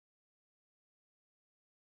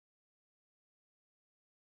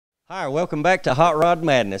Hi, welcome back to Hot Rod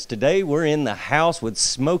Madness. Today we're in the house with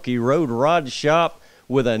Smokey Road Rod Shop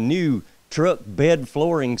with a new truck bed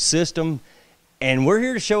flooring system. And we're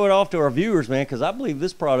here to show it off to our viewers, man, because I believe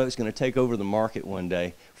this product's going to take over the market one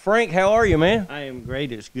day. Frank, how are you, man? I am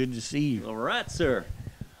great. It's good to see you. All right, sir.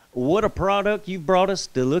 What a product you've brought us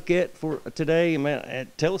to look at for today, man.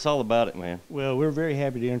 Tell us all about it, man. Well, we're very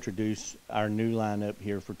happy to introduce our new lineup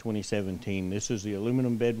here for 2017. This is the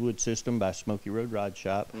aluminum bedwood system by Smokey Road Rod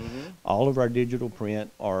Shop. All of our digital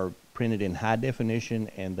print are printed in high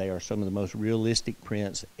definition, and they are some of the most realistic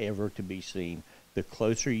prints ever to be seen. The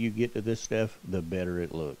closer you get to this stuff, the better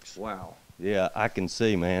it looks. Wow. Yeah, I can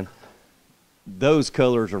see, man. Those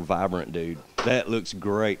colors are vibrant, dude. That looks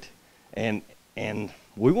great. And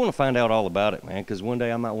we want to find out all about it, man, because one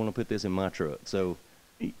day I might want to put this in my truck. So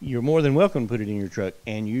you're more than welcome to put it in your truck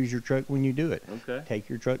and use your truck when you do it. Okay. Take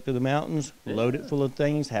your truck to the mountains, load it full of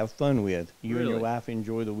things, have fun with. You and your wife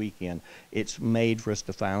enjoy the weekend. It's made for us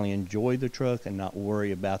to finally enjoy the truck and not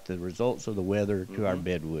worry about the results of the weather to our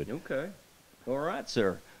bedwood. Okay. All right,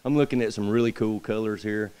 sir. I'm looking at some really cool colors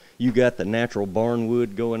here. You got the natural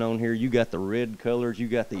barnwood going on here. You got the red colors. You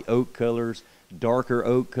got the oak colors, darker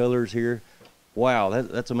oak colors here. Wow,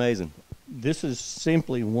 that's amazing. This is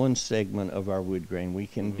simply one segment of our wood grain. We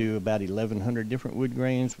can do about 1,100 different wood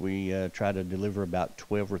grains. We try to deliver about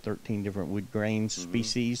 12 or 13 different wood grain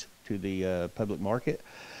species to the public market.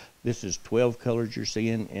 This is 12 colors you're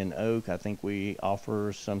seeing in oak. I think we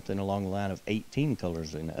offer something along the line of 18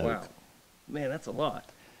 colors in oak. Wow. Man, that's a lot.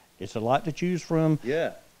 It's a lot to choose from.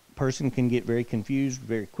 Yeah. Person can get very confused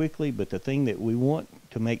very quickly, but the thing that we want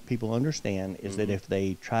to make people understand is that if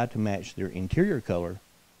they try to match their interior color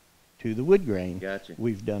to the wood grain,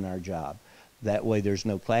 we've done our job. That way there's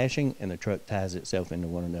no clashing and the truck ties itself into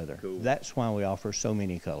one another. Cool. That's why we offer so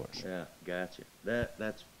many colors. Yeah, gotcha.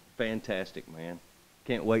 That's fantastic, man.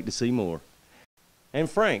 Can't wait to see more. And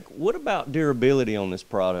Frank, what about durability on this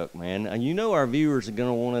product, man? And you know our viewers are going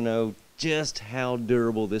to want to know just how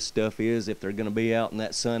durable this stuff is if they're going to be out in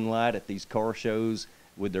that sunlight at these car shows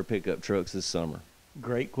with their pickup trucks this summer.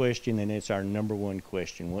 Great question, and it's our #1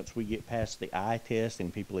 question. Once we get past the eye test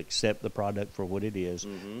and people accept the product for what it is,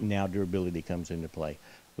 now durability comes into play.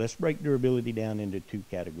 Let's break durability down into two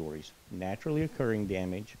categories: naturally occurring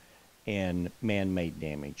damage and man-made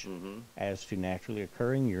damage. As to naturally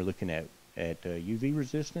occurring, you're looking at UV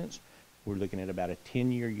resistance. We're looking at about a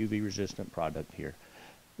 10-year UV resistant product here.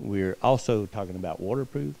 We're also talking about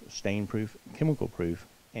waterproof, stain-proof, chemical-proof,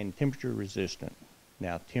 and temperature-resistant.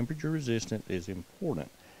 Now, temperature-resistant is important.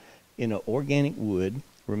 In an organic wood,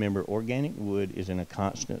 remember, organic wood is in a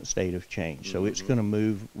constant state of change. So it's going to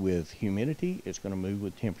move with humidity. It's going to move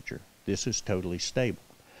with temperature. This is totally stable.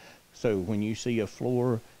 So when you see a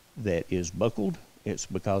floor that is buckled, it's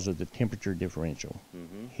because of the temperature differential.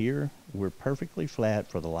 Here, we're perfectly flat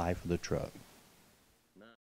for the life of the truck.